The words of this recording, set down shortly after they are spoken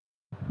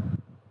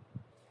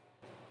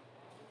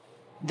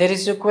There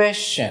is a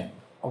question: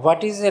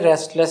 what is a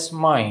restless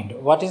mind?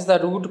 What is the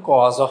root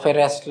cause of a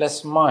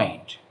restless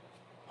mind?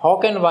 How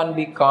can one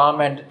be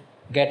calm and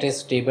get a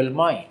stable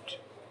mind?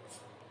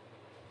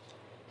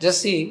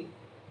 Just see,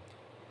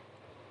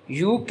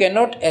 you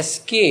cannot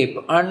escape,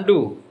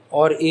 undo,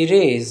 or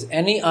erase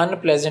any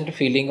unpleasant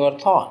feeling or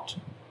thought.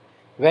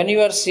 When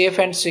you are safe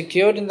and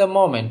secure in the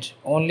moment,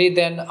 only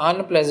then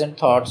unpleasant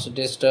thoughts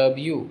disturb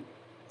you.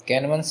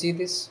 Can one see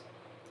this?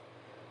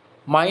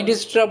 Mind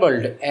is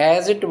troubled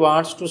as it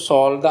wants to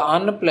solve the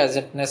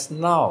unpleasantness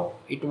now.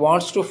 It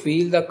wants to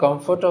feel the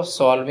comfort of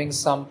solving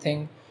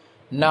something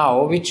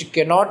now which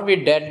cannot be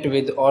dealt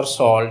with or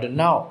solved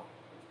now.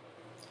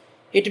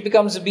 It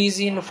becomes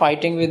busy in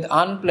fighting with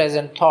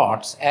unpleasant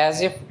thoughts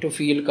as if to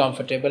feel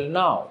comfortable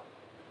now.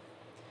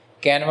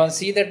 Can one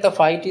see that the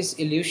fight is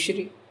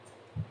illusory?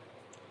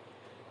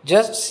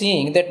 Just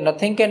seeing that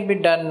nothing can be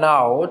done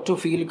now to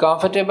feel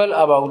comfortable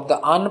about the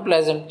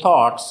unpleasant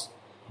thoughts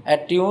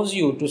attunes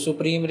you to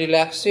supreme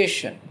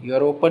relaxation. You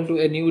are open to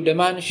a new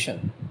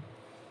dimension.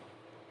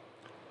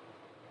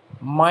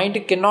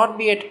 Mind cannot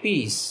be at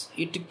peace.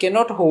 It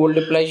cannot hold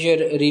pleasure,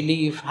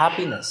 relief,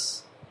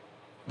 happiness.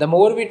 The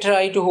more we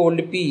try to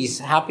hold peace,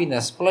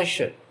 happiness,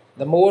 pleasure,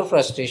 the more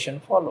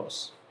frustration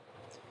follows.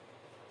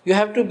 You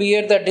have to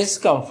bear the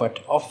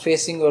discomfort of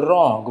facing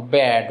wrong,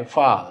 bad,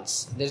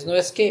 false. There is no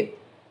escape.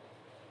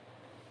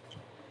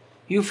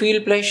 You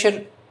feel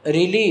pleasure,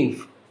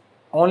 relief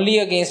only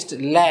against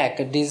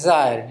lack,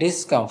 desire,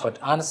 discomfort,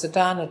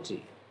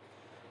 uncertainty.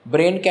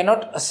 Brain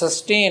cannot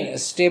sustain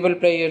stable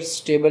pleasure,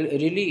 stable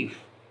relief.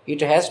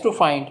 It has to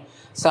find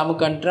some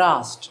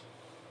contrast,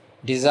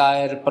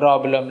 desire,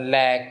 problem,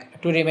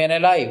 lack, to remain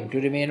alive, to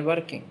remain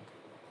working.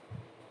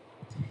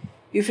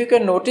 If you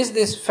can notice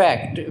this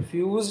fact,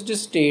 fused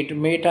state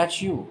may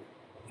touch you.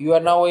 You are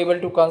now able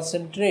to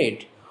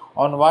concentrate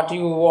on what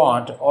you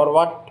want or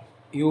what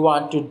you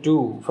want to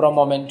do from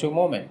moment to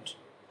moment.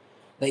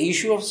 The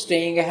issue of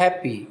staying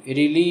happy,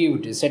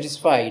 relieved,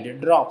 satisfied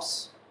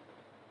drops.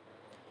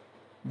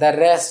 The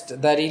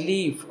rest, the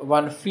relief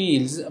one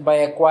feels by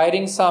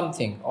acquiring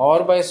something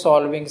or by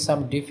solving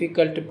some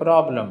difficult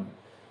problem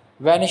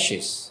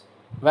vanishes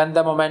when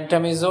the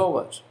momentum is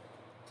over.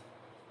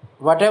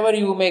 Whatever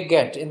you may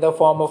get in the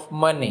form of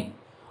money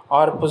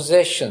or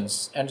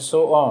possessions and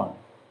so on,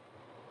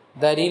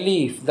 the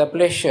relief, the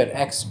pleasure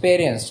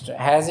experienced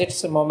has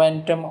its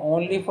momentum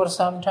only for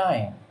some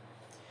time.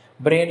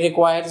 Brain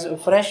requires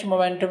fresh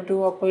momentum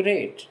to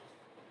operate.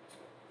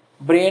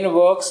 Brain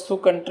works through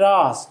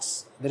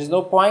contrasts. There is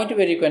no point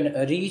where you can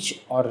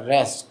reach or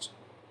rest.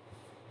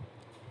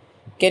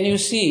 Can you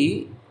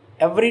see,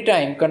 every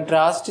time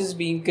contrast is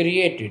being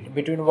created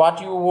between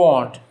what you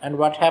want and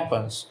what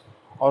happens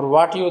or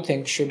what you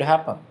think should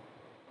happen.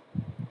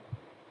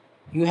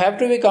 You have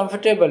to be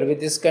comfortable with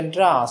this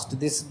contrast,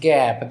 this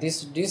gap,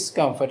 this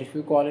discomfort, if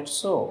you call it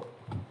so.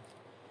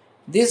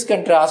 This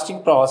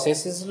contrasting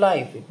process is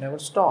life, it never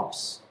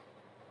stops.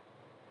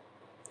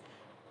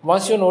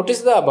 Once you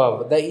notice the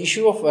above, the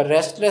issue of a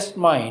restless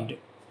mind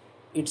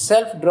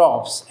itself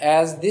drops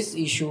as this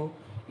issue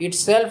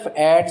itself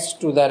adds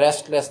to the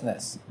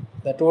restlessness.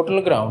 The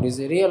total ground is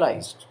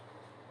realized.